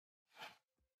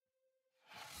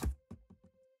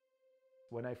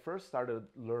When I first started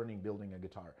learning building a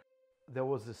guitar, there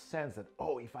was this sense that,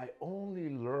 oh, if I only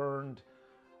learned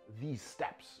these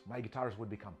steps, my guitars would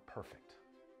become perfect.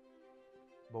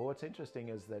 But what's interesting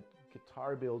is that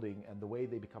guitar building and the way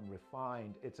they become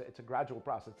refined, it's a gradual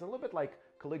process. It's a little bit like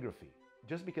calligraphy.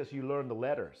 Just because you learn the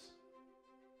letters,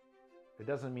 it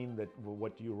doesn't mean that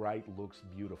what you write looks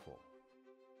beautiful.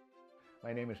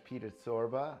 My name is Peter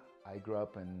Zorba. I grew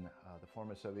up in the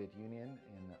former Soviet Union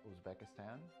in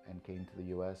Uzbekistan and came to the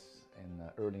US in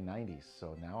the early 90s.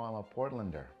 So now I'm a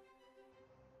Portlander.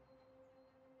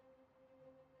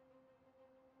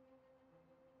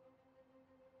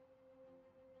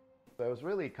 So it was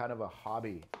really kind of a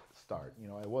hobby start. You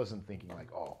know, I wasn't thinking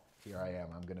like, oh, here I am,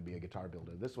 I'm gonna be a guitar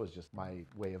builder. This was just my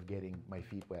way of getting my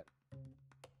feet wet.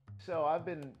 So I've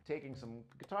been taking some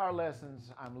guitar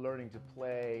lessons, I'm learning to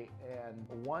play,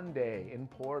 and one day in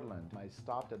Portland, I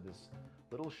stopped at this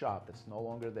little shop that's no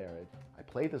longer there. I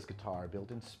played this guitar built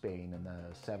in Spain in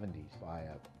the 70s by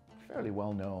a fairly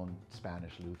well-known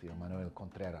Spanish luthier, Manuel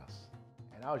Contreras.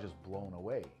 And I was just blown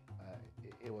away.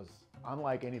 It was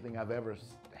unlike anything I've ever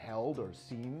held or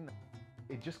seen.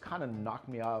 It just kind of knocked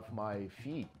me off my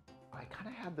feet. I kind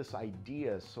of had this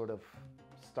idea sort of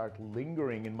start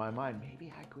lingering in my mind.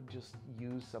 Maybe I could just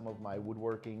use some of my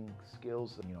woodworking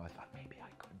skills. You know, I thought maybe I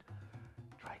could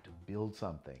try to build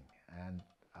something. And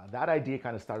that idea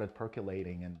kind of started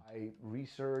percolating, and I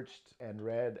researched and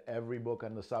read every book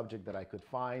on the subject that I could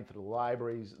find through the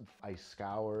libraries. I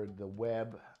scoured the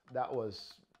web. That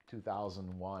was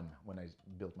 2001 when I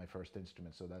built my first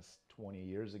instrument, so that's 20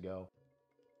 years ago.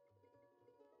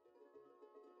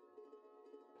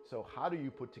 So how do you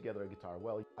put together a guitar?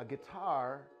 Well, a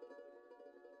guitar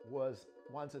was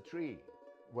once a tree.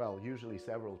 Well, usually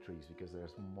several trees, because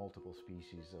there's multiple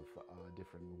species of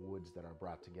different woods that are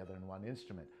brought together in one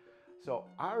instrument. So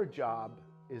our job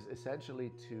is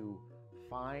essentially to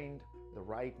find the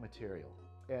right material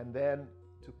and then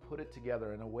to put it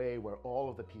together in a way where all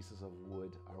of the pieces of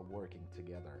wood are working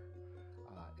together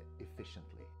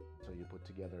efficiently. So you put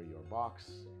together your box,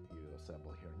 you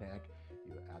assemble your neck,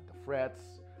 you add the frets,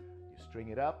 you string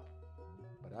it up,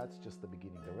 but that's just the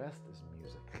beginning. The rest is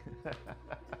music.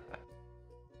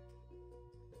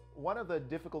 One of the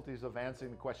difficulties of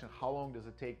answering the question, how long does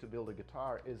it take to build a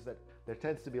guitar, is that there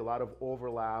tends to be a lot of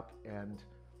overlap, and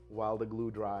while the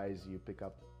glue dries, you pick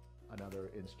up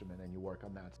another instrument and you work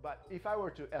on that. But if I were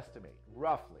to estimate,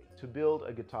 roughly, to build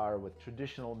a guitar with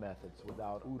traditional methods,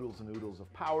 without oodles and oodles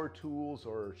of power tools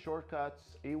or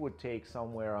shortcuts, it would take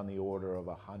somewhere on the order of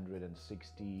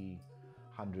 160,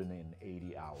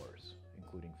 180 hours,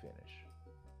 including finish.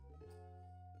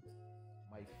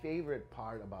 My favorite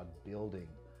part about building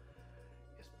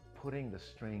is putting the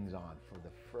strings on for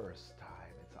the first time.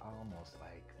 It's almost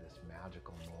like this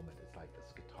magical moment. It's like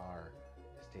this guitar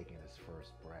is taking its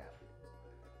first breath.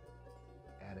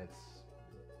 And it's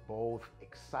both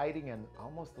exciting and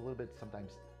almost a little bit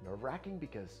sometimes nerve-wracking,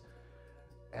 because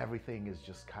everything is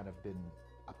just kind of been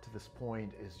up to this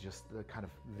point is just the kind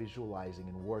of visualizing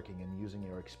and working and using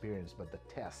your experience, but the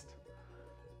test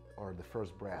or the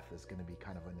first breath is going to be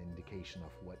kind of an indication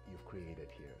of what you've created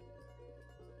here.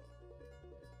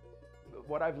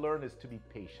 What I've learned is to be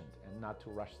patient and not to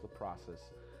rush the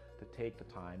process, to take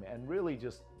the time and really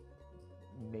just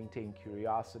maintain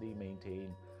curiosity,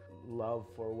 maintain love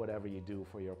for whatever you do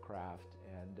for your craft,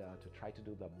 and to try to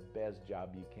do the best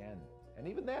job you can. And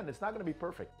even then, it's not going to be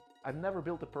perfect. I've never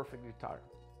built a perfect guitar.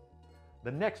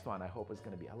 The next one, I hope, is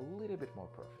going to be a little bit more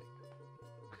perfect.